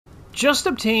just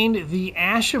obtained the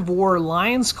Ash of War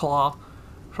Lion's Claw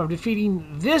from defeating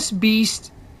this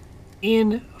beast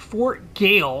in Fort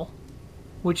Gael,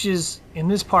 which is in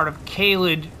this part of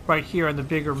Caelid right here on the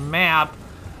bigger map.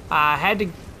 Had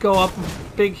to go up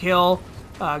a big hill,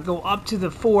 go up to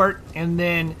the fort, and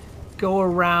then go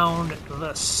around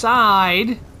the side.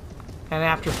 And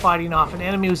after fighting off an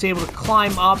enemy, was able to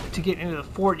climb up to get into the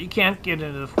fort. You can't get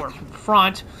into the fort from the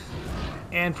front.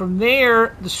 And from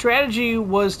there, the strategy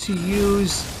was to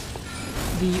use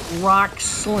the rock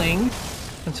sling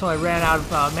until I ran out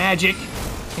of magic,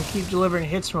 and keep delivering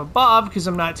hits from above because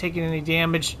I'm not taking any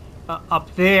damage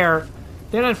up there.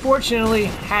 Then unfortunately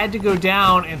had to go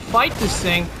down and fight this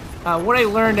thing. What I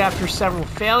learned after several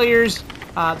failures,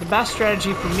 the best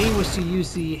strategy for me was to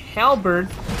use the halberd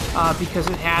because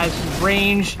it has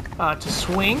range to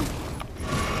swing,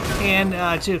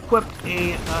 and to equip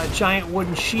a giant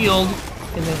wooden shield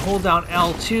and then hold down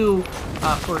L2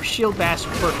 for a shield bash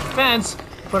for defense,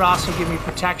 but also give me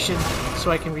protection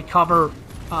so I can recover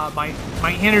my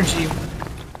energy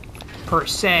per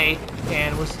se,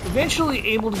 and was eventually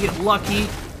able to get lucky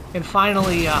and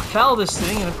finally fell this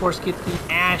thing, and of course get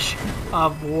the Ash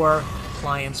of War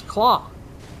Lion's Claw.